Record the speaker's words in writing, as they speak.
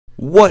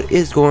What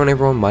is going on,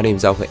 everyone? My name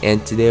is Alpha,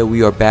 and today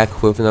we are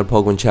back with another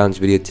Pokemon Challenge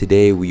video.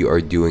 Today we are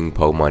doing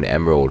Pokemon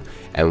Emerald,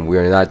 and we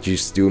are not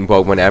just doing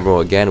Pokemon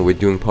Emerald again. We're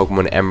doing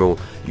Pokemon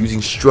Emerald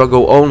using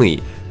Struggle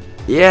only.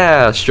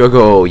 Yeah,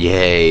 Struggle,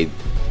 yay!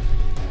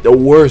 The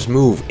worst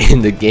move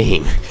in the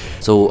game.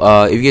 So,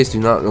 if you guys do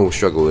not know what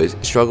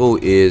Struggle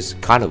is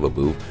kind of a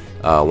move.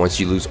 Once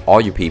you lose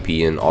all your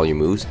PP and all your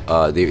moves,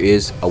 there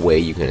is a way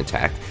you can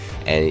attack.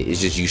 And it's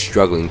just you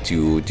struggling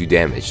to do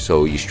damage.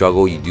 So you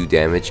struggle, you do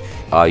damage,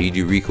 you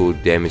do recoil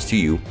damage to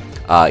you.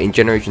 In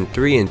generation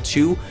 3 and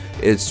 2,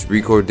 it's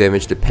recoil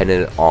damage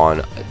dependent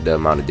on the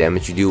amount of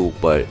damage you do,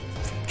 but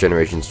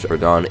generations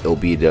further on, it'll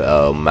be the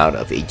amount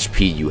of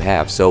HP you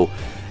have. So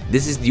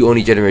this is the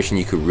only generation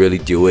you could really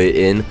do it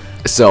in.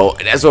 So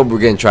that's what we're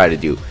gonna try to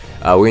do.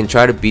 We're gonna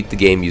try to beat the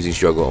game using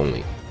struggle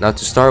only. Now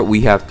to start,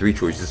 we have 3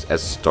 choices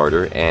as a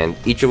starter, and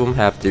each of them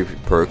have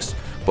different perks.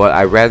 But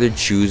I'd rather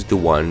choose the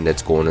one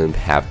that's going to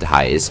have the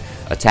highest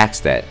attack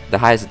stat. The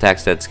highest attack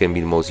stat is going to be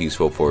the most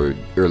useful for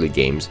early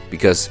games,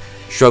 because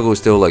struggle is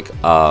still like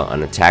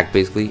an attack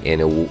basically,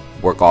 and it will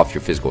work off your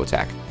physical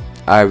attack.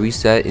 I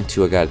reset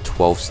until I got a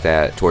 12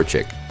 stat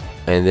Torchic,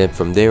 and then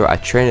from there I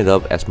train it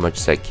up as much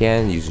as I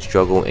can using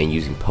struggle and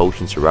using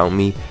potions around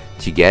me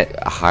to get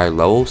a higher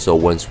level. So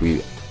once we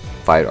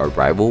fight our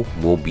rival,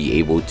 we'll be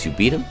able to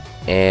beat him.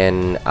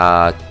 And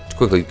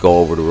quickly go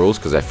over the rules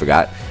because I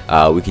forgot.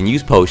 We can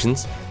use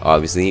potions,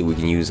 obviously, we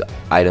can use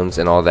items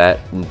and all that,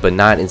 but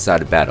not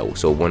inside a battle.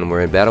 So when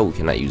we're in battle, we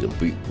cannot use them.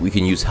 We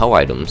can use hell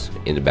items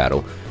in the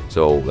battle,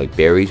 so like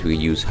berries, we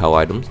can use hell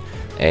items,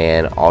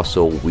 and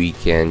also we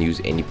can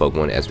use any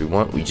Pokemon as we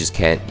want. We just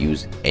can't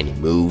use any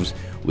moves.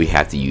 We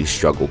have to use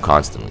struggle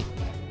constantly.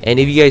 And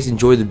if you guys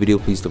enjoyed the video,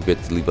 please don't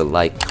forget to leave a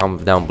like,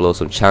 comment down below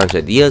some challenge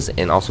ideas,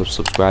 and also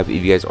subscribe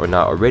if you guys are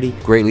not already.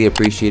 Greatly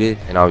appreciated,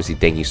 and obviously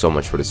thank you so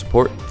much for the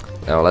support.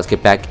 Now let's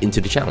get back into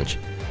the challenge.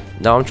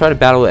 Now I'm trying to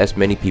battle as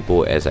many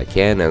people as I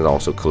can, and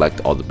also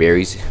collect all the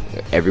berries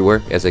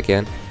everywhere as I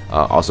can.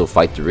 Also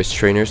fight the risk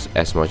trainers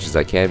as much as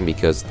I can,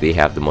 because they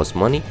have the most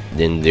money.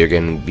 Then they're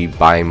going to be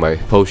buying my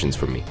potions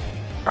from me.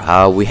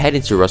 We head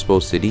into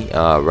Rustboro City.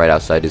 Right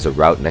outside is a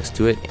route next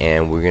to it,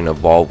 and we're going to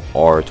evolve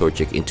our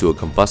Torchic into a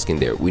Combuskin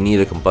there. We need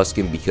a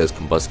Combuskin because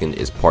Combuskin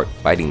is part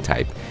fighting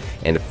type,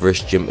 and the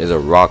first gym is a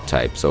rock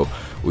type. So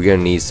we're going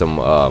to need some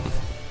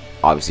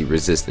obviously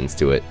resistance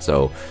to it.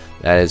 So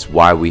that is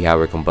why we have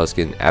our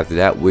Combuskin. After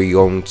that, we're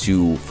going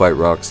to fight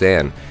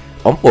Roxanne.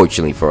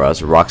 Unfortunately for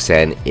us,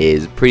 Roxanne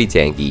is pretty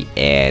tanky,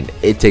 and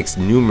it takes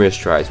numerous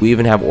tries. We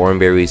even have Oran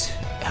Berries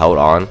held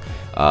on,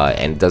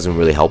 and it doesn't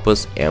really help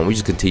us, and we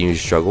just continue to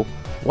struggle.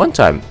 One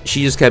time,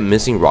 she just kept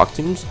missing Rock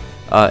Tombs,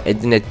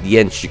 and then at the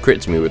end, she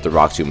crits me with the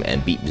Rock Tomb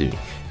and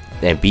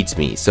beats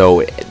me.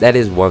 So that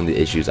is one of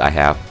the issues I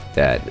have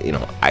that, you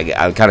know,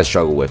 I kind of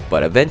struggle with.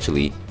 But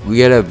eventually we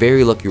get a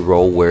very lucky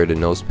roll where the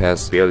Nosepass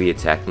is barely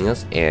attacking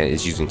us and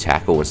is using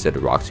tackle instead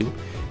of rock tomb,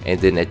 and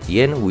then at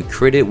the end we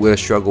crit it with a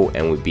struggle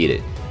and we beat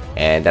it.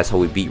 And that's how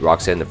we beat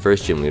Roxanne, the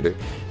first gym leader.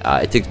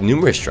 It took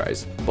numerous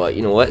tries, but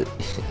you know what?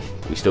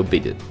 We still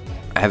beat it.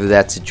 After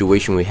that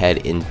situation, we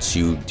head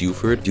into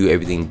Dewford, do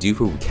everything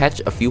Dewford. We catch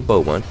a few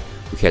Pokemon.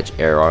 We catch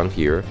Aeron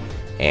here,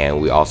 and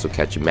we also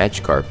catch a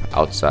Magikarp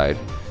outside,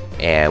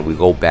 and we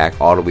go back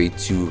all the way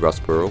to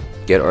Rustboro,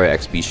 get our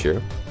XP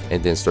share,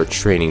 and then start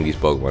training these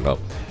Pokemon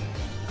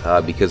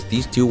up, because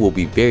these two will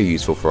be very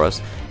useful for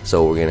us.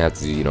 So we're gonna have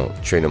to, you know,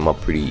 train them up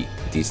pretty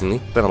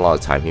decently. Spend a lot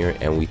of time here,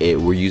 and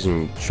we're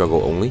using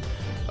struggle only.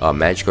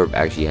 Magikarp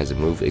actually has a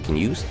move it can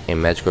use, and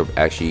Magikarp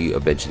actually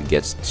eventually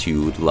gets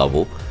to the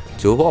level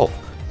to evolve.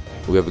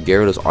 We have a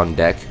Gyarados on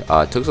deck.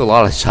 It took a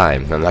lot of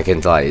time, I'm not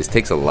gonna lie. It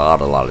takes a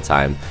lot of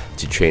time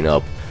to train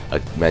up a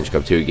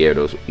Magikarp to a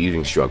Gyarados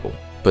using struggle.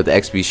 But the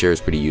XP share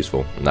is pretty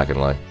useful, I'm not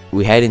gonna lie.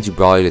 We head into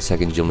Brawley, the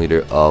second gym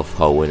leader of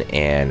Hoenn,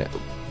 and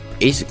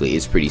basically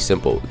it's pretty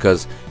simple,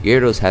 because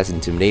Gyarados has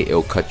Intimidate.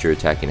 It'll cut your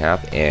attack in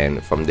half,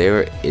 and from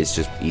there it's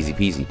just easy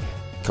peasy.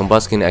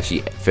 Combuskin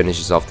actually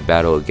finishes off the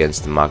battle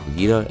against the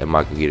Makogita, and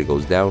Makogita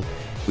goes down.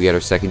 We get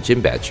our second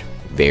gym badge.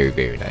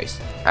 Very nice.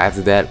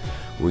 After that,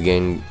 we're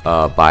going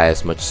to buy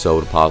as much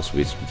soda pops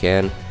as we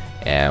can,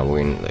 and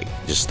we're going to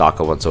just stock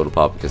up on soda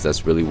pop, because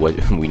that's really what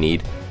we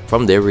need.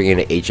 From there, we're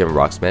going to HM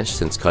Rock Smash.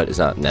 Since cut is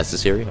not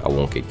necessary, I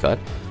won't get cut,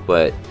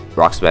 but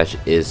Rock Smash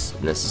is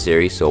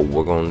necessary, so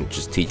we're going to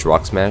just teach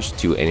Rock Smash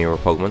to any of our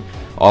Pokemon.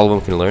 All of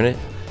them can learn it,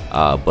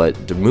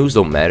 but the moves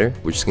don't matter.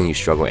 We're just going to use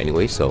struggle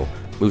anyway, so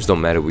moves don't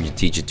matter. We just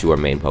teach it to our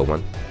main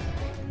Pokemon.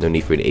 No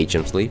need for the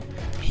HM sleeve.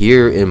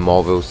 Here in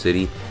Malville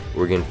City,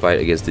 we're gonna fight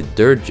against the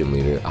third gym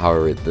leader.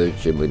 However, the third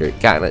gym leader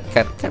kind of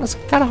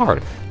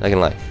hard, not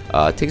gonna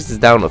lie. Takes us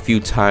down a few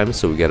times,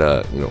 so we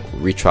gotta, you know,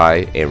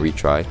 retry.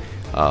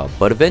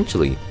 But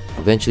eventually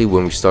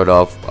when we start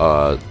off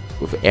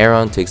with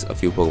Aeron, takes a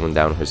few Pokemon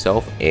down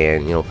herself,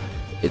 and you know,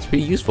 it's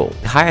pretty useful.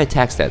 High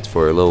attack stats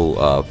for a little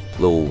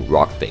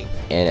rock thing.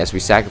 And as we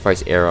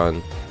sacrifice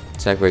Aeron,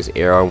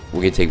 we're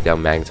gonna take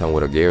down Magneton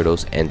with our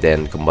Gyarados, and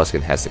then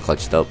Combuskin has to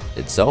clutch it up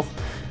itself,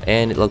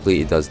 and luckily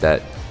it does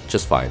that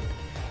just fine.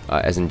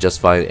 As in just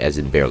fine, as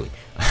in barely.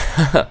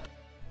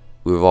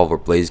 We evolve our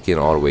Blaziken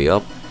all the way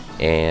up,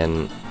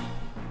 and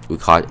we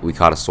caught a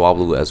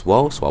Swablu as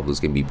well. Swablu's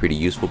gonna be pretty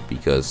useful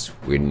because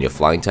we're gonna need a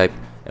flying type,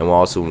 and we're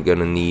also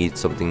gonna need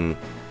something.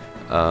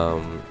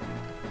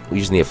 We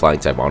just need a flying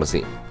type,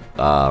 honestly.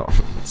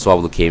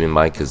 Swablu came in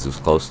mind because it was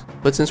close,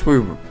 but since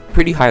we're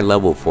pretty high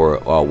level for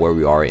where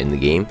we are in the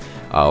game,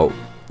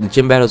 the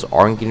gym battles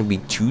aren't going to be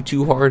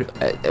too hard,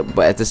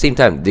 but at the same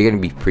time they're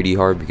going to be pretty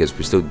hard because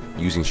we're still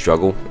using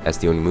struggle as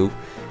the only move.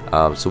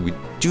 So we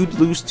do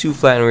lose to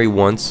Flannery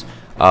once,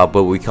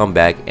 but we come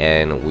back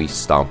and we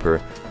stomp her.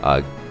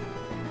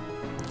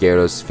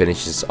 Gyarados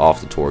finishes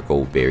off the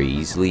Torkoal very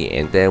easily,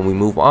 and then we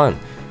move on.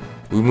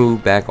 We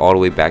move back all the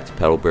way back to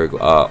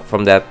Petalburg.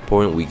 From that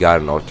point, we got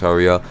an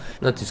Altaria.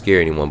 Not to scare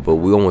anyone, but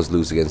we almost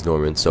lose against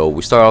Norman. So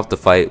we start off the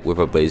fight with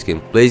a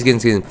Blaziken.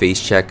 Blaziken's gonna face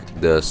check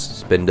the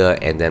Spinda,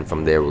 and then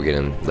from there, we're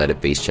gonna let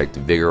it face check the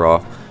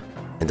Vigoroth.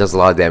 It does a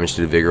lot of damage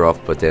to the Vigoroth,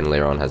 but then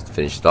later on has to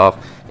finish it off.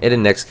 And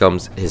then next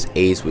comes his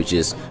ace, which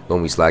is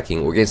gonna be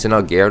slacking. We're gonna send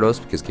out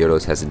Gyarados because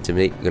Gyarados has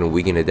Intimidate. We're gonna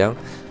weaken it down.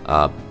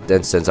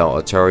 Then sends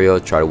out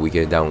Altaria, try to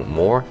weaken it down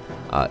more.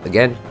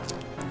 Again,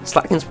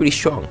 Slacking's pretty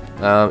strong,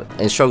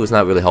 and Struggle's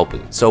not really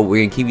helping. So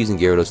we're gonna keep using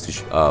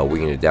Gyarados to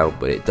weaken it down,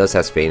 but it does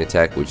have Feint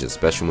Attack, which is a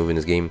special move in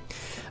this game.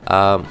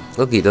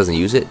 Luckily he doesn't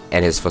use it,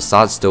 and his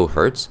Facade still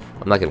hurts.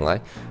 I'm not gonna lie,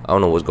 I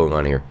don't know what's going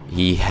on here.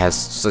 He has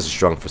such a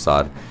strong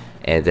Facade,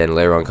 and then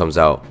later on comes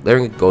out.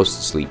 Later on goes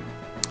to sleep,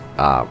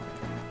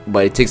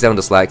 but it takes down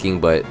the Slacking,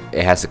 but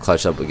it has to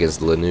clutch up against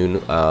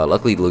Lanoon.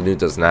 Luckily Lanoon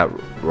does not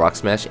Rock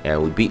Smash,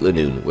 and we beat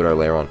Lanoon with our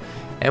Lairon,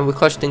 and we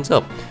clutch things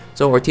up.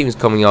 So our team is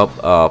coming up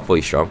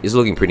fully strong. It's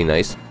looking pretty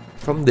nice.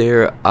 From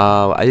there,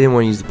 I didn't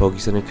want to use the Poke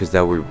Center because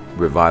that would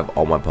revive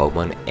all my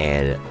Pokemon,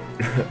 and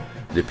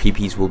the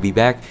PPs will be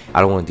back.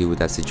 I don't want to deal with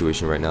that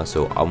situation right now,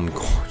 so I'm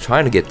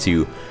trying to get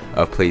to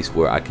a place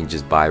where I can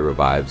just buy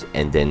revives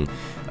and then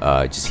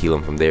just heal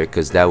them from there,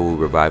 because that will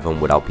revive them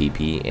without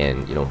PP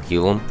and, you know,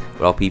 heal them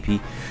without PP.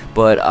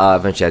 But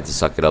eventually I had to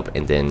suck it up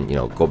and then, you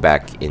know, go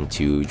back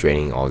into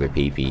draining all their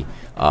PP.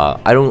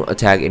 I don't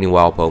attack any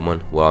wild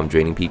Pokemon while I'm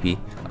draining PP.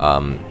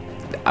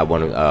 I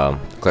want to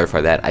clarify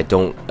that I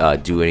don't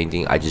do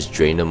anything. I just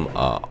drain them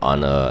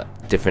on a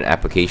different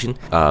application,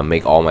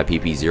 make all my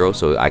PP 0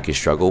 so I can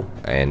struggle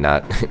and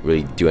not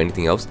really do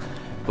anything else.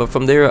 But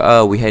from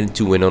there, we head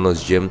into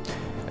Winona's gym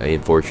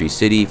in Fortree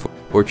City.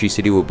 Fortree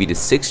City will be the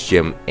 6th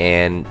gym,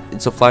 and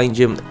it's a flying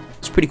gym.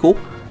 It's pretty cool,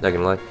 not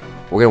gonna lie.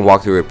 We're gonna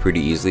walk through it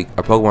pretty easily.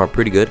 Our Pokemon are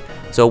pretty good,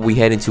 so we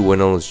head into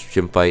Winona's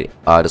gym fight.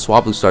 The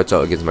Swablu starts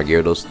out against my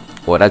Gyarados.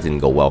 Well, that didn't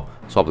go well.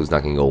 Swablu's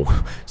not gonna go.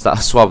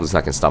 Swablu's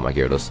not gonna stop my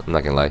Gyarados. I'm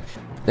not gonna lie.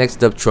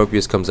 Next up,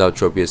 Tropius comes out.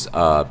 Tropius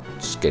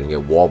just getting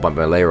get walled by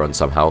my Lairon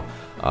somehow.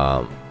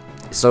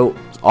 So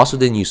also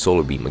didn't use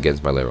Solar Beam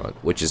against my Lairon,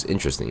 which is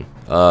interesting.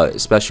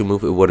 Special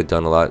move, it would have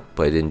done a lot,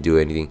 but it didn't do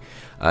anything.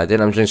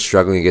 Then I'm just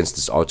struggling against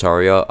this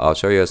Altaria.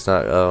 Altaria is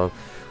not.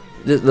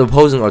 The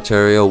opposing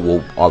Altaria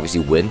will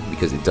obviously win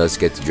because it does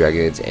get to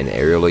Dragonite and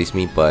Aerial Ace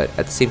me, but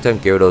at the same time,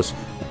 Gyarados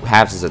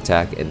halves his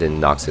attack and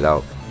then knocks it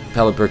out.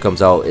 Pelipper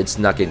comes out. It's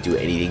not going to do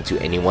anything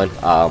to anyone.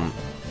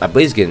 My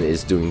Blaziken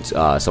is doing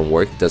some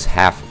work, does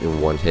half in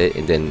one hit,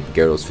 and then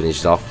Gyarados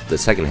finishes off the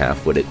second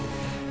half with it.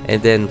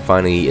 And then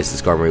finally it's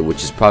the Skarmory,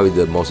 which is probably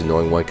the most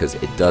annoying one because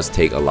it does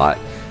take a lot.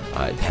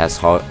 It has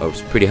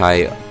a pretty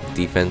high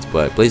defense,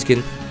 but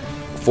Blaziken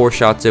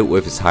 4-shots it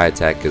with his high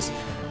attack because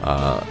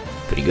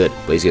pretty good.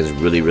 Blaziken is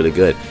really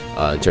good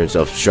in terms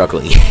of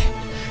struggling.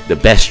 The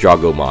best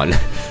Strugglemon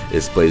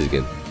is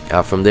Blaziken.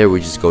 From there, we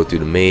just go through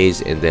the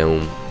maze and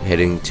then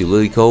heading to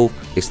Lily Cove,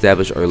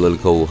 establish our Lily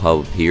Cove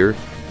hub here.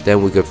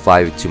 Then we could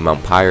fly to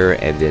Mount Pyre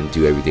and then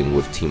do everything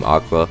with Team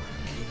Aqua.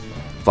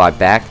 Fly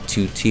back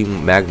to Team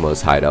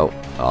Magma's hideout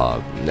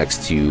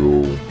next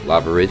to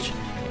Lava Ridge,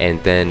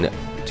 and then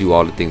do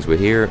all the things with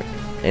here.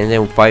 And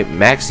then fight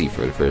Maxie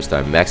for the first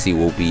time. Maxie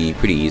will be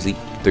pretty easy,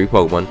 3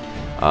 Pokemon.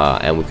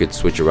 And we could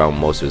switch around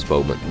most of his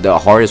Pokemon. The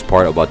hardest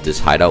part about this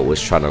hideout was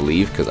trying to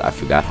leave because I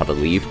forgot how to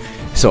leave.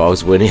 So I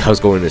was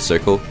going in a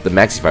circle. The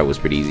Maxi fight was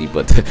pretty easy,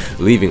 but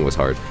leaving was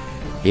hard.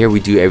 Here we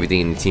do everything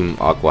in the Team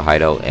Aqua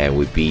hideout, and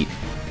we beat.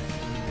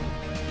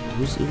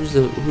 Who's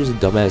the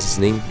dumbass's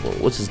name?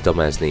 What's his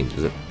dumbass name?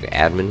 Is it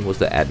admin? What's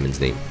the admin's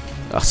name?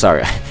 Oh,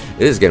 sorry,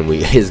 this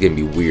is gonna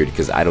be weird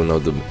because I don't know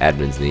the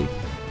admin's name.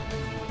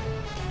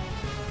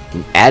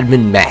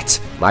 Admin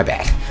Matt. My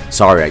bad.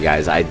 Sorry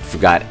guys, I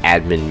forgot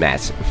Admin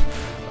Matt.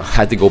 I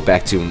had to go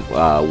back to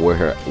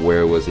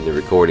where it was in the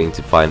recording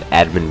to find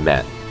Admin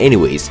Matt.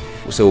 Anyways,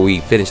 so we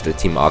finished the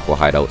Team Aqua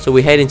hideout. So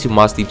we head into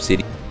Mossdeep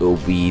City. It will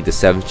be the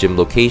 7th gym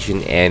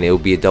location, and it will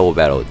be a double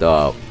battle,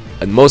 the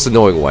most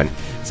annoying one.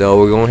 So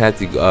we're gonna have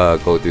to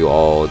go through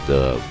all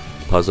the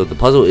puzzle. The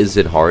puzzle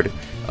isn't hard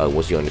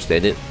once you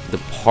understand it. The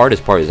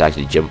hardest part is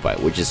actually gym fight,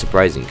 which is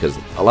surprising because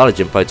a lot of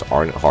gym fights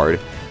aren't hard.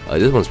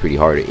 This one's pretty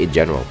hard in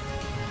general.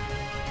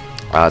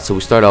 So we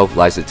start off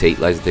Lysatate,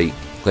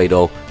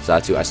 Claydol,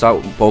 Xatu. I start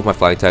with both my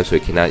flying types so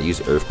it cannot use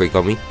Earthquake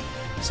on me.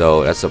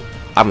 So that's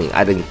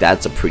I think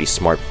that's a pretty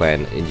smart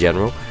plan in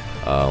general.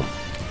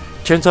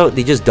 Turns out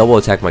they just double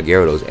attack my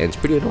Gyarados, and it's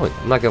pretty annoying.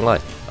 I'm not gonna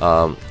lie.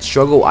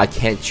 Struggle, I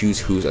can't choose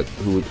who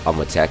I'm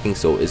attacking,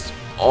 so it's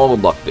all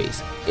luck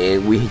based,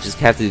 and we just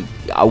have to.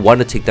 I want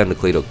to take down the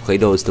Clado.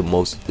 Clado is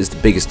the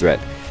biggest threat.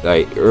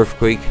 Like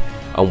Earthquake,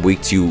 I'm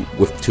weak to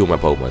with 2 of my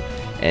Pokemon,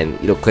 and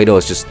you know Clado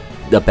is just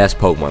the best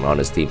Pokemon on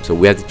this team, so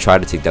we have to try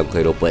to take down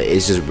Clado, but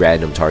it's just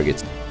random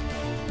targets.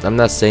 I'm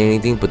not saying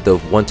anything, but the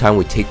one time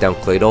we take down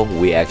Clado,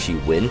 we actually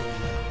win.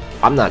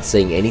 I'm not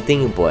saying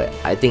anything, but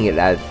I think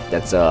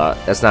that's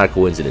not a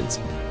coincidence.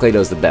 Clado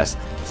is the best.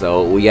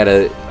 So we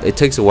gotta. It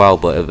takes a while,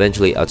 but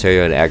eventually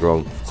Altaria and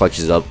Aggron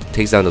clutches up,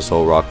 takes down the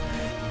Soul Rock,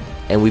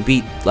 and we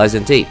beat Liza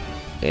and Tate.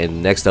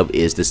 And next up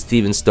is the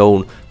Steven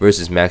Stone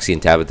versus Maxie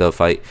and Tabitha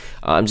fight.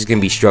 I'm just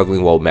gonna be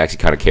struggling while Maxie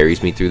kind of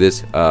carries me through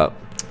this. I'm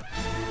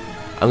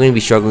gonna be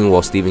struggling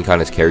while Steven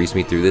kind of carries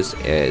me through this.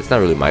 It's not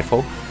really my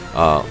fault.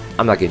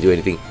 I'm not gonna do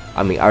anything.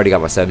 I mean, I already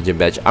got my 7 gym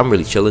badge. I'm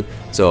really chilling.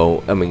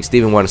 So I mean,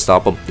 Steven want to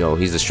stop him. You know,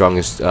 he's the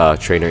strongest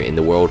trainer in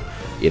the world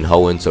in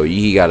Hoenn, so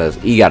he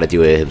gotta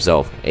do it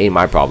himself. Ain't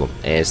my problem.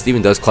 And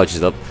Steven does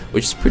clutches up,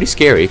 which is pretty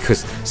scary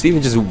because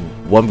Steven just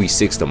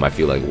 1v6'd him. I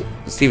feel like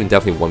Steven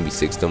definitely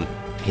 1v6'd him.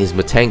 His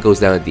Metang goes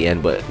down at the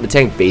end, but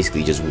Metang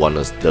basically just won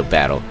us the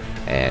battle,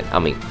 and I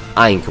mean,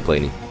 I ain't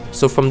complaining.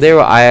 So from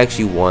there, I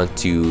actually want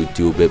to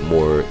do a bit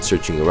more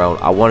searching around.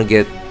 I want to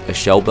get a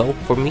Shell Bell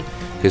for me,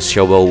 because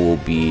Shell Bell will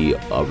be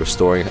a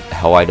restoring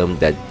hell item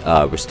that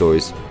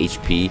restores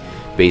HP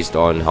based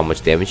on how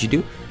much damage you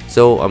do.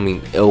 So I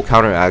mean, it will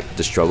counteract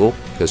the struggle,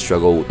 because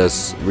struggle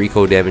does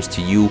recall damage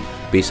to you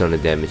based on the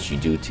damage you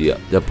do to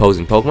the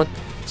opposing Pokemon.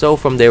 So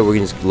from there, we're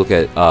gonna just look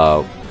at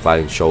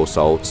finding show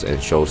salts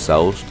and show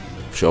cells.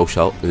 We're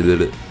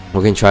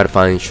gonna try to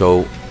find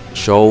show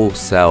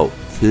cell.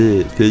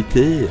 We're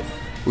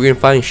gonna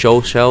find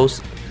show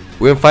shells.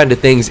 We're gonna find the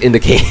things in the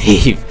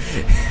cave.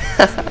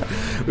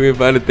 We're gonna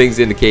find the things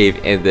in the cave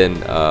and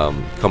then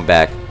come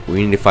back.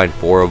 We need to find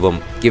 4 of them.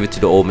 Give it to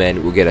the old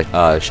man. We'll get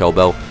a Shell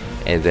Bell,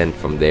 and then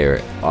from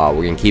there,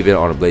 we're gonna keep it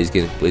on a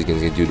Blaziken.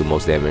 Blaziken's gonna do the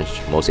most damage,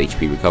 most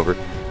HP recover.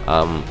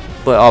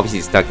 But obviously,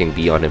 it's not gonna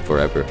be on him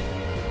forever.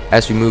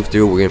 As we move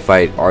through, we're gonna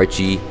fight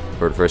Archie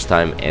for the first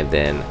time, and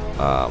then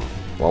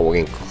well,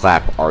 we're gonna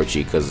clap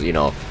Archie because you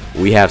know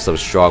we have some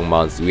strong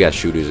monsters. We got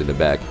shooters in the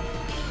back.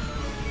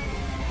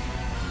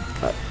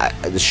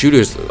 The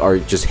shooters are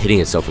just hitting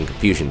itself in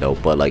confusion though,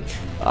 but like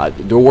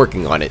they're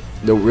working on it.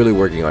 They're really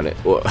working on it.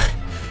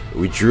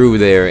 We drew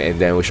there,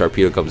 and then when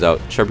Sharpedo comes out,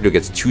 Sharpedo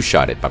gets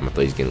 2-shotted by my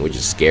Blaziken, which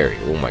is scary.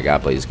 Oh my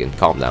god, Blaziken,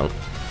 calm down.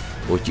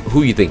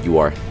 Who you think you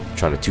are,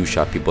 trying to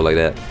 2-shot people like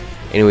that?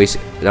 Anyways,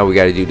 now we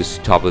gotta do this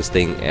topless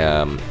thing.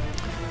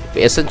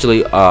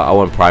 Essentially, I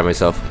want to prime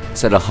myself,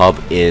 set a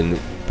hub in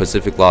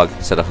Pacific Log,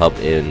 set a hub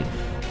in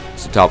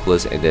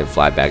Sootopolis, and then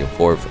fly back and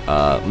forth.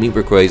 Meet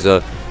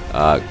Rayquaza,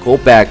 go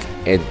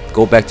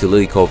back to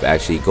Lily Cove.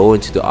 Actually, go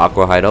into the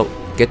Aqua Hideout,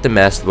 get the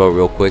Master Ball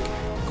real quick.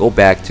 Go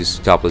back to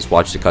Sootopolis,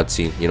 watch the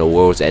cutscene. You know,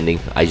 world's ending.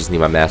 I just need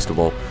my Master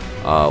Ball.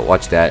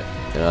 Watch that.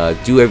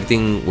 Do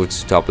everything with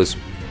Sootopolis.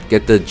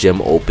 Get the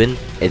gym open,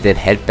 and then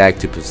head back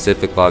to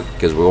Pacific Log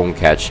because we're going to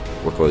catch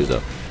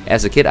Rayquaza.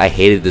 As a kid, I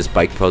hated this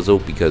bike puzzle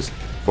because,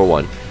 for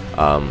one,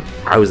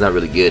 I was not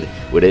really good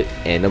with it,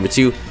 and number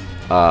 2,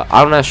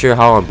 I'm not sure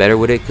how I'm better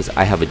with it because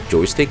I have a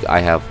joystick. I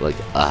have like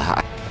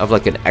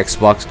an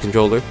Xbox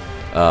controller.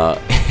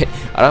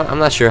 I'm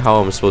not sure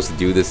how I'm supposed to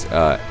do this,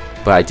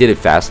 but I did it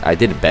fast. I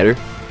did it better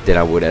than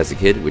I would as a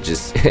kid, which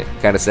is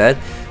kind of sad.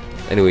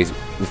 Anyways,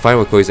 we find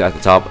Rayquaza at the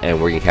top,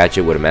 and we're gonna catch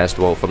it with a Master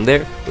Ball. From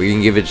there, we're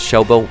gonna give it a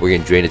Shell Bell. We're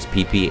gonna drain its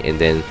PP, and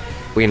then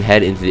we're gonna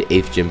head into the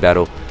 8th gym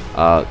battle.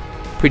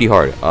 Pretty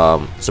hard,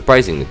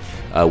 surprisingly.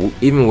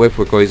 Even with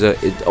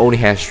Rayquaza, it only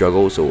has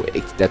struggle, so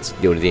that's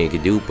the only thing it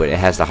can do. But it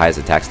has the highest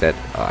attack stat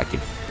I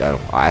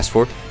ask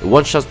for. The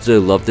one-shots to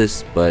love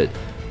this, but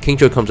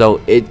Kingdra comes out.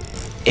 It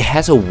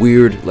has a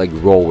weird like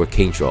roll with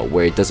Kingdra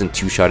where it doesn't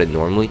 2-shot it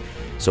normally.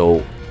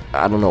 So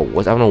I don't know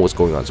what's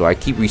going on. So I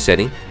keep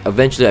resetting.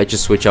 Eventually, I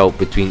just switch out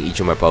between each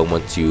of my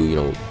Pokemon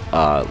to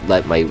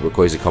let my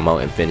Rayquaza come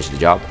out and finish the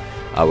job.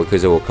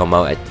 Rayquaza will come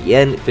out at the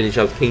end, finish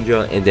off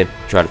Kingdra, and then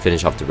try to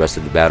finish off the rest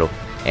of the battle.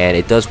 And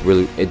it does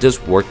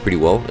work pretty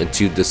well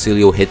until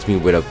Decilio hits me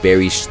with a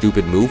very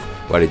stupid move.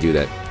 Why did I do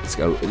that?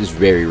 It's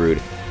very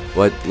rude.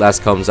 But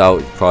last comes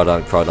out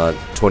Crawdon,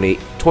 28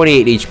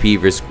 HP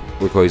versus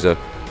Rayquaza.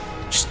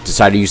 Just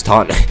decided to use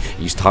taunt.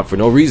 Use taunt for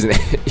no reason.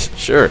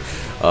 Sure.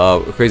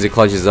 Rayquaza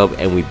clutches up,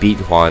 and we beat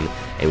Juan,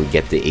 and we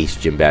get the 8th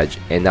gym badge.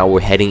 And now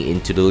we're heading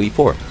into the Elite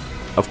 4.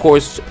 Of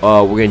course,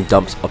 we're gonna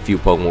dump a few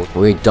Pokemon.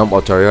 We're gonna dump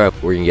Altaria.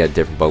 We're gonna get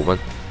different Pokemon,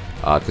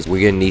 because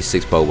we're gonna need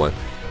 6 Pokemon.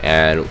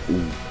 And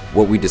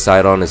what we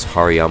decide on is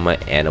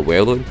Hariyama and a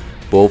Wailord.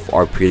 Both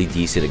are pretty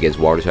decent against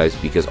water types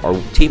because our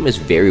team is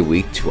very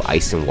weak to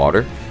ice and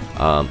water,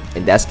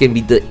 and that's gonna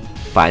be the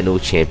final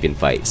champion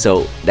fight.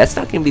 So that's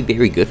not gonna be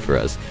very good for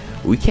us.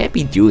 We can't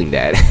be doing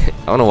that.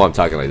 I don't know why I'm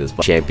talking like this,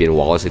 but champion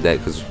Wallace like that,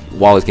 because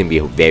Wallace can be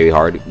very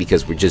hard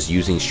because we're just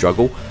using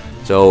struggle.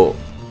 So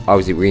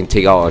obviously we're gonna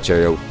take out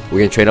Altaria. We're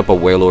gonna train up a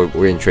Wailord.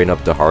 We're gonna train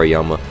up the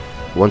Hariyama.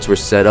 Once we're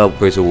set up,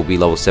 Rayquaza will be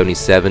level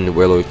 77,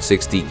 Warlord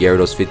 60,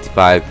 Gyarados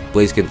 55,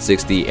 Blaziken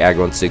 60,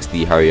 Aggron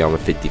 60, Hariyama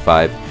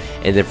 55,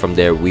 and then from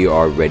there we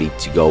are ready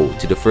to go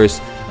to the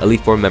first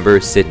Elite Four member,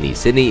 Sydney.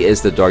 Sydney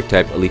is the Dark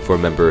type Elite Four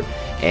member,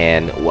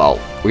 and well,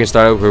 we're gonna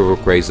start out with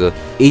Rayquaza.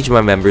 Each of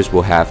my members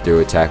will have their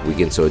attack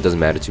weakened, so it doesn't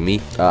matter to me.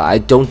 I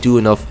don't do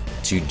enough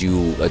to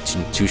do a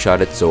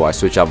two-shot it, so I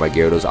switch out my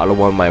Gyarados. I don't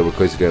want my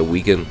Rayquaza to get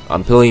weakened.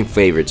 I'm playing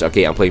favorites.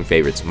 Okay, I'm playing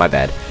favorites. My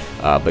bad.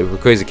 But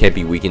Rayquaza can't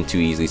be weakened too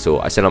easily, so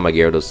I send out my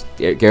Gyarados.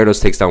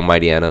 Gyarados takes down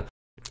Mightyena.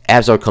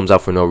 Abzar comes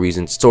out for no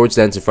reason. Swords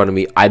Dance in front of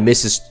me. I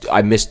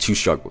missed two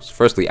struggles.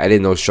 Firstly, I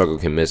didn't know struggle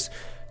can miss.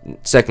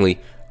 Secondly,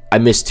 I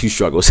missed two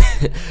struggles.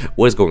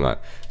 What is going on?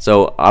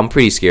 So I'm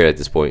pretty scared at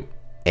this point.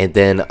 And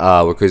then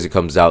Rayquaza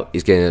comes out.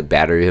 He's gonna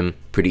batter him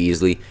pretty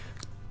easily.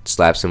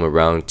 Slaps him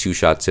around,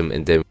 two-shots him,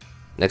 and then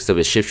next up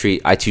is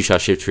Shiftry. I two-shot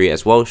Shiftry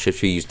as well.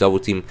 Shiftry used double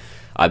team.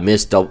 I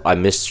missed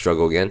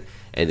struggle again,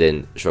 and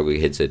then struggle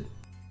hits it.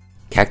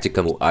 Cactic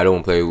comes. I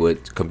don't play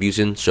with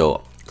Confusion,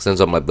 so sends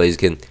out my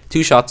Blaziken.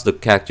 Two shots to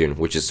Cacturn,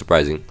 which is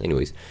surprising.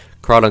 Anyways,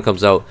 Crawdon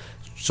comes out.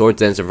 Sword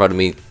Dance in front of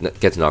me,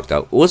 gets knocked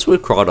out. What's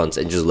with Crawdons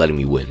and just letting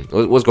me win?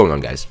 What's going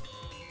on, guys?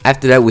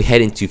 After that, we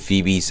head into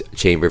Phoebe's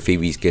chamber.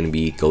 Phoebe's gonna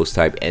be Ghost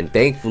type, and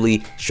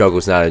thankfully,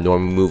 Struggle's not a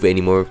normal move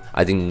anymore.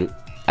 I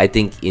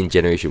think in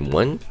Generation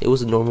 1 it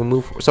was a normal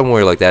move, or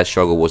somewhere like that.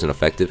 Struggle wasn't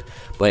effective.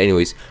 But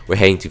anyways, we're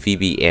heading to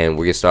Phoebe, and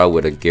we're gonna start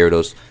with a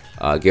Gyarados.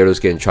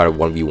 Gyarados gonna try to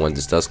 1v1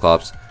 this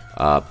Dusclops.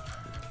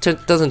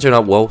 Doesn't turn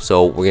out well,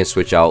 so we're gonna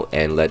switch out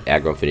and let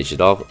Aggron finish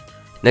it off.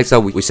 Next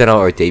up, we sent out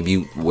our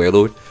debut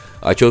Warlord.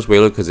 I chose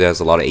Warlord because it has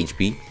a lot of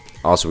HP.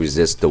 Also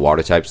resists the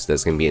water types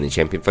that's gonna be in the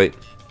champion fight.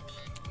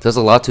 Does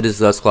a lot to this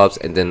Dusclops,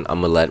 and then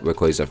I'm gonna let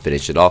Rayquaza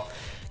finish it off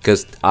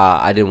because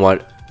I didn't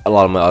want a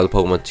lot of my other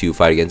Pokemon to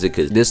fight against it,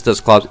 because this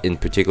Dusclops in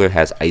particular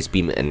has Ice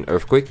Beam and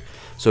Earthquake,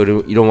 so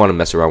you don't want to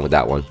mess around with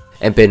that one.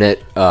 And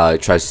Bennett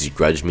tries to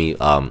grudge me,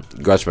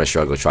 grudge my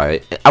struggle, try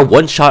it. I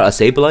one-shot a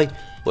Sableye?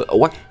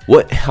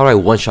 What? How did I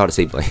one-shot a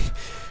Sableye?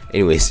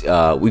 Anyways,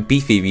 we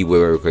beat Phoebe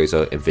with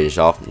Rayquaza and finish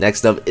off.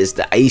 Next up is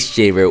the Ice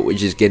Chamber,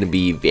 which is going to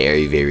be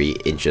very, very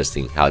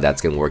interesting how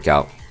that's going to work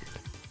out.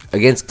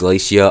 Against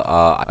Glacia,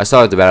 I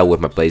started the battle with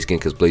my Blaziken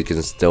because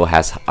Blaziken still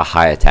has a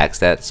high attack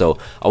stat, so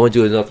I want to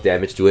do enough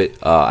damage to it.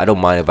 I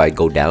don't mind if I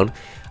go down.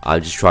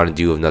 I'm just trying to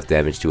do enough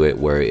damage to it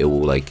where it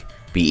will like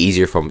be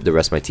easier for the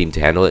rest of my team to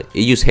handle it.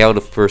 It used Hail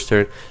the first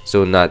turn,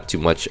 so not too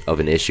much of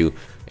an issue.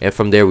 And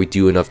from there, we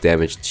do enough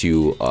damage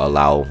to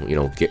allow, you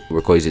know,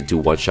 Rayquaza to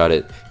one-shot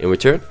it in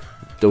return.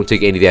 Don't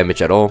take any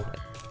damage at all.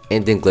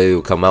 And then Glalie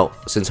will come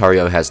out. Since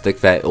Hariyama has Thick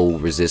Fat, it will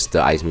resist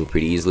the Ice Move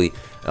pretty easily.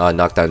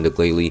 Knock down the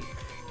Glalie.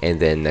 And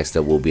then next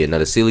up will be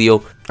another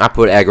Celio. I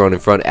put Aggron in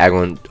front.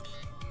 Aggron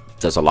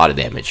does a lot of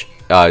damage.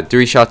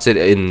 3 shots it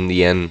in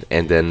the end,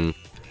 and then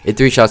it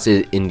 3 shots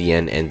it in the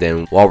end, and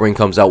then Walrein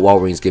comes out.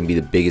 Walrein's gonna be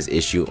the biggest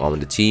issue on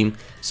the team,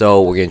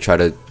 so we're gonna try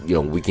to, you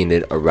know, weaken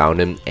it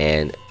around him.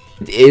 And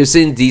it was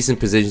in decent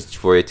position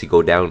for it to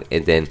go down,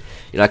 and then,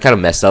 you know, I kind of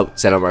messed up,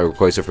 sent out my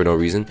Rayquaza for no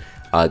reason.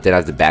 Then I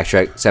have to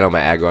backtrack, sent out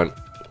my Aggron.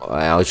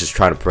 I was just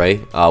trying to pray.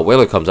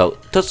 Whaler comes out,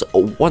 does a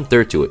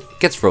 1/3 to it,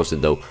 gets frozen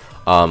though.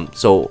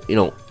 So, you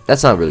know,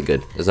 that's not really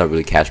good. That's not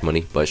really cash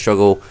money. But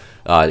Struggle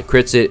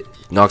crits it,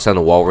 knocks down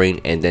the Walrein,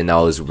 and then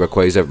now it's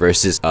Rayquaza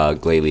versus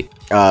Glalie.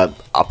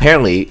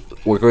 Apparently,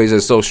 Rayquaza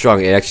is so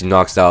strong, it actually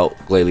knocks out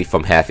Glalie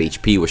from half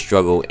HP with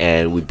Struggle,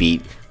 and we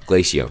beat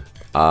Glacia.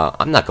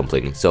 I'm not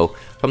complaining. So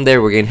from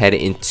there, we're gonna head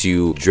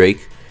into Drake,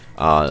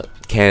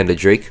 Canada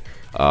Drake,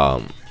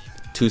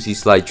 2C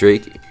slide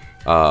Drake,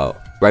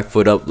 right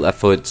foot up, left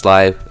foot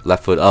slide,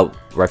 left foot up,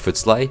 right foot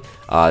slide.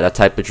 That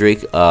type of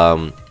Drake.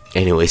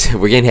 Anyways,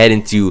 we're gonna head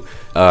into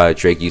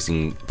Drake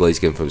using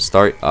Blaziken from the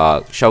start.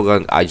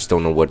 Shogun, I just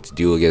don't know what to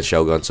do against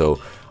Shogun, so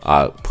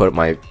put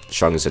my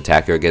strongest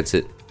attacker against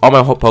it. All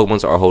my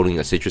Pokemons are holding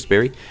a Citrus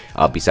Berry,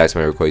 besides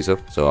my Rayquaza,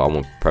 so I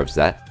won't preps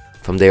that.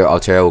 From there,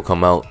 Altera will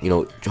come out. You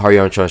know,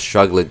 Hariyama trying to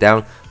struggle it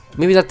down.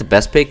 Maybe not the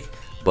best pick,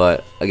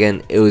 but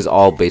again, it was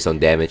all based on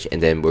damage,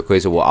 and then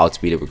Rayquaza will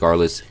outspeed it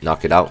regardless,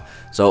 knock it out.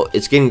 So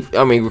it's getting,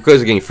 I mean,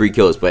 Rayquaza getting free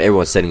kills, but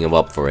everyone's setting him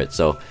up for it.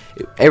 So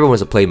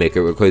everyone's a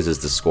playmaker. Rayquaza is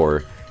the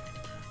scorer.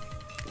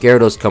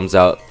 Gyarados comes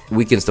out,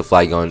 weakens the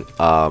Flygon,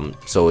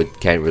 so it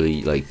can't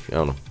really, like, I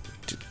don't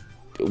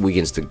know,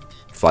 weakens the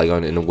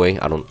Flygon in a way.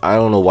 I don't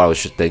know what I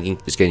was just thinking.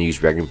 Just gonna use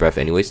Dragon Breath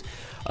anyways.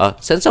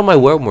 Sends out my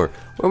Whelmer.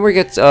 Whelmer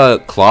gets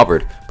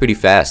clobbered pretty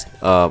fast.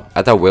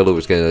 I thought Whelmer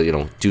was gonna, you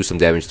know, do some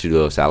damage to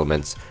the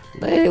Salamence.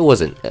 It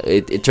wasn't.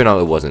 It turned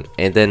out it wasn't.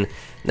 And then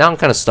now I'm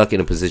kind of stuck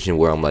in a position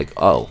where I'm like,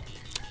 oh,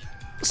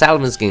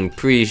 Salamence getting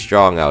pretty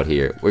strong out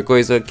here.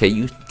 Rayquaza,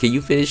 can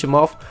you finish him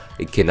off?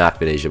 It cannot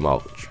finish him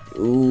off.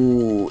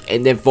 Ooh,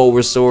 and then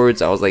forward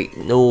swords. I was like,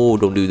 no,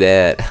 don't do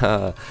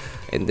that.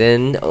 And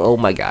then, oh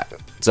my god.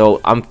 So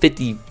I'm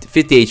 50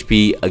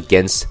 HP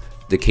against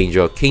the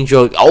Kingdra.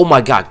 Kingdra, oh my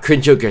god,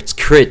 Kingdra gets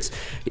crits.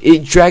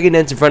 Dragon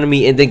Dance in front of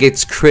me and then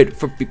gets crit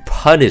for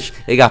punished.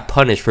 They got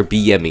punished for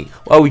BMing.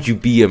 Why would you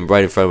BM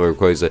right in front of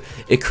Rayquaza?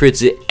 It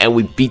crits it, and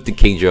we beat the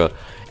Kingdra,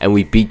 and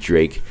we beat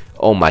Drake.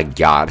 Oh my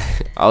god.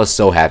 I was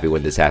so happy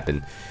when this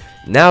happened.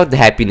 Now the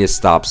happiness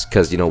stops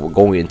because, you know, we're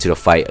going into the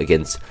fight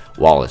against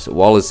Wallace.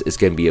 Wallace is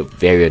going to be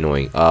very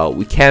annoying.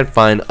 We can't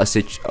find a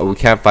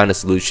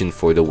solution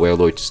for the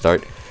Warlord to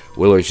start.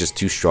 Warlord is just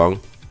too strong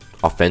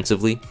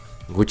offensively,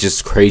 which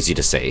is crazy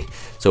to say.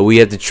 So we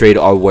have to trade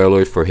our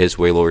Warlord for his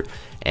Warlord,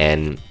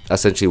 and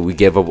essentially we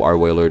give up our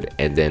Warlord,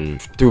 and then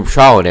through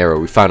trial and error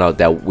we found out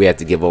that we have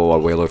to give up our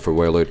Warlord for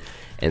Warlord,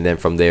 and then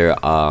from there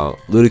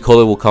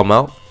Ludicolo will come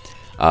out.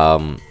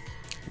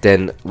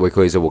 Then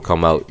Rayquaza will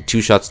come out. 2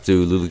 shots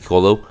to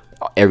Ludicolo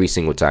every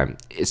single time.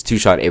 It's 2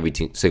 shot every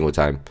single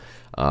time,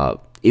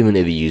 even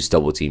if you use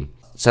double team.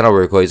 Send out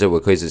Rayquaza.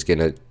 Rayquaza is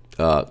gonna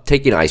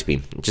take an Ice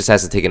Beam. It just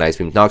has to take an Ice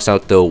Beam. Knocks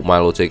out the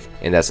Milotic,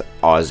 and that's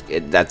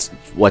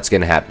what's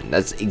gonna happen.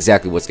 That's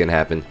exactly what's gonna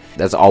happen.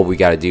 That's all we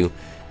gotta do.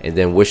 And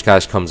then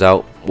Wishcash comes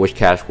out.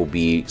 Wishcash will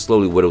be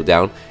slowly whittled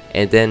down,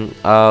 and then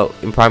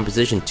in prime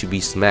position to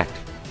be smacked.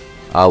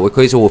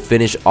 Rayquaza will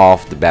finish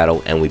off the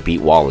battle, and we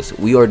beat Wallace.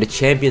 We are the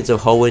champions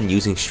of Hoenn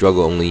using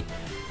struggle only.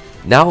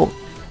 Now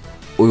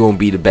we're gonna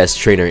be the best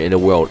trainer in the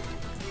world.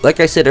 Like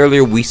I said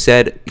earlier, we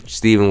said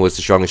Steven was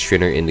the strongest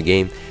trainer in the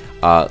game.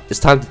 It's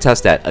time to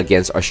test that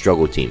against our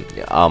struggle team.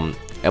 Am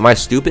I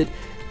stupid?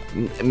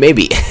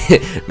 Maybe.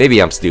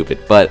 Maybe I'm stupid.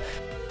 But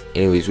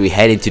anyways, we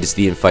head into the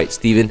Steven fight.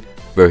 Steven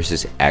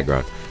versus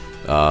Aggron.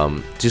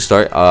 To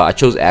start, I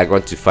chose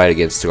Aggron to fight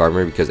against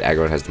Skarmory because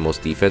Aggron has the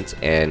most defense,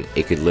 and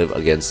it could live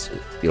against,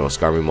 you know,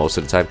 Skarmory most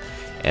of the time,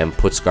 and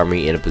put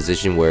Skarmory in a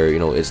position where, you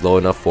know, it's low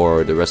enough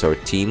for the rest of our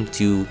team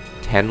to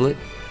handle it.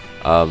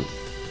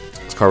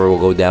 Skarmory will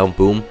go down,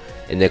 boom,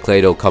 and then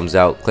Claydol comes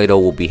out.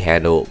 Claydol will be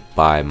handled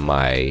by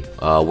my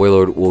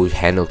Warlord. Will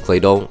handle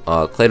Claydol.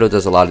 Claydol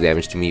does a lot of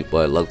damage to me,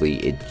 but luckily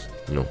it,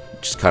 you know,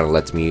 just kind of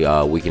lets me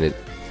weaken it.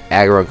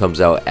 Aggron comes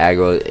out.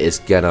 Aggron is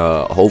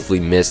gonna hopefully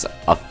miss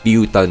a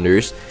few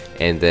thunders,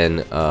 and then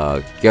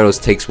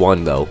Gyarados takes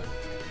one though.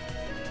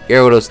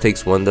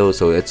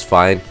 So it's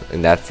fine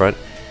in that front.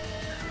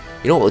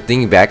 You know,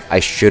 thinking back, I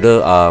should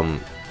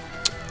have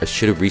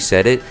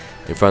reset it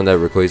in front of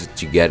that Rayquaza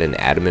to get an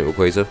adamant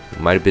Rayquaza. It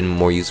might have been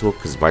more useful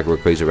because my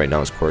Rayquaza right now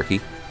is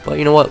quirky. But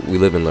you know what? We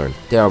live and learn.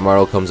 Then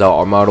Armato comes out.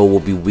 Armato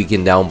will be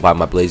weakened down by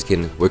my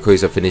Blaziken.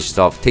 Rayquaza finishes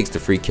off, takes the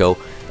free kill,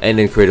 and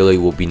then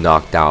Cradily will be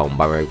knocked down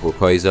by my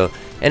Rayquaza.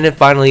 And then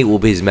finally will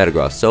be his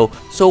Metagross.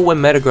 So when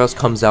Metagross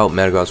comes out,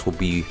 Metagross will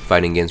be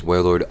fighting against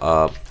Warlord.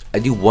 I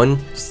do 1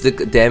 stick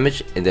of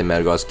damage, and then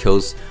Metagross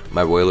kills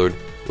my Warlord,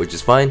 which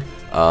is fine.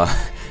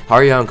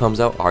 Hariyama comes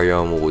out.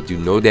 Hariyama will do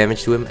no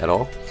damage to him at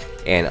all,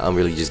 and I'm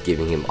really just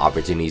giving him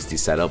opportunities to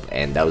set up,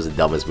 and that was the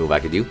dumbest move I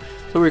could do.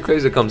 So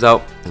Rayquaza comes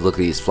out.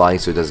 Luckily he's flying,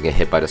 so it doesn't get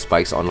hit by the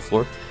spikes on the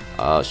floor.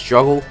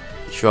 Struggle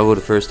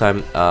the first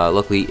time.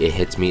 Luckily it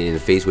hits me in the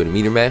face with a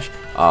Meteor Mash.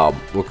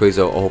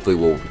 Rayquaza hopefully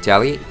will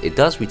retaliate. It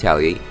does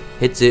retaliate,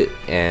 hits it,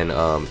 and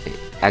it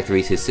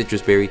activates his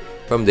Citrus Berry.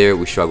 From there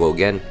we struggle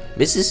again.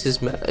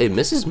 Misses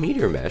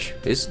Meteor Mash.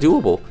 It's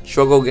doable.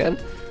 Struggle again.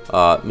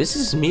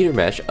 Misses Meteor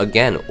Mash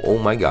again. Oh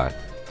my god.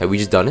 Have we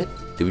just done it?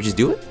 Did we just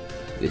do it?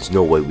 There's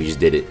no way we just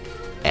did it.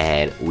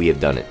 And we have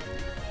done it.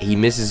 He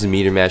misses a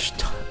Meteor Mash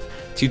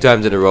 2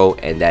 times in a row,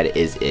 and that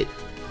is it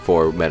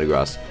for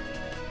Metagross.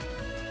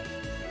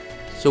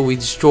 So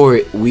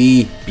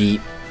we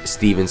beat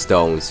Steven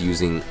Stones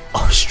using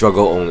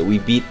struggle only. We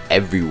beat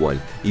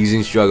everyone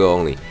using struggle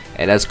only,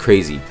 and that's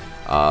crazy.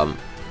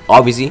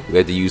 Obviously we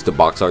have to use the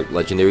box art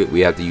legendary. We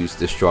have to use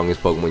the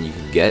strongest Pokemon you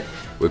can get,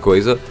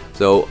 Rayquaza.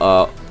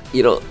 So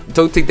you know,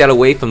 don't take that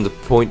away from the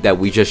point that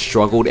we just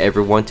struggled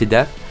everyone to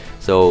death.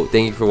 So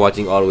thank you for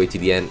watching all the way to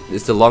the end.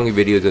 This is a longer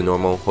video than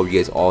normal. Hope you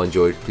guys all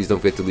enjoyed. Please don't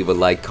forget to leave a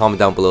like, comment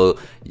down below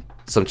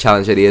some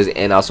challenge ideas,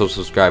 and also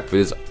subscribe for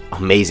this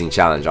amazing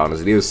challenge.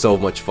 Honestly, it was so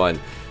much fun.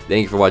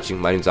 Thank you for watching.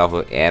 My name is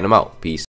Alpha, and I'm out. Peace.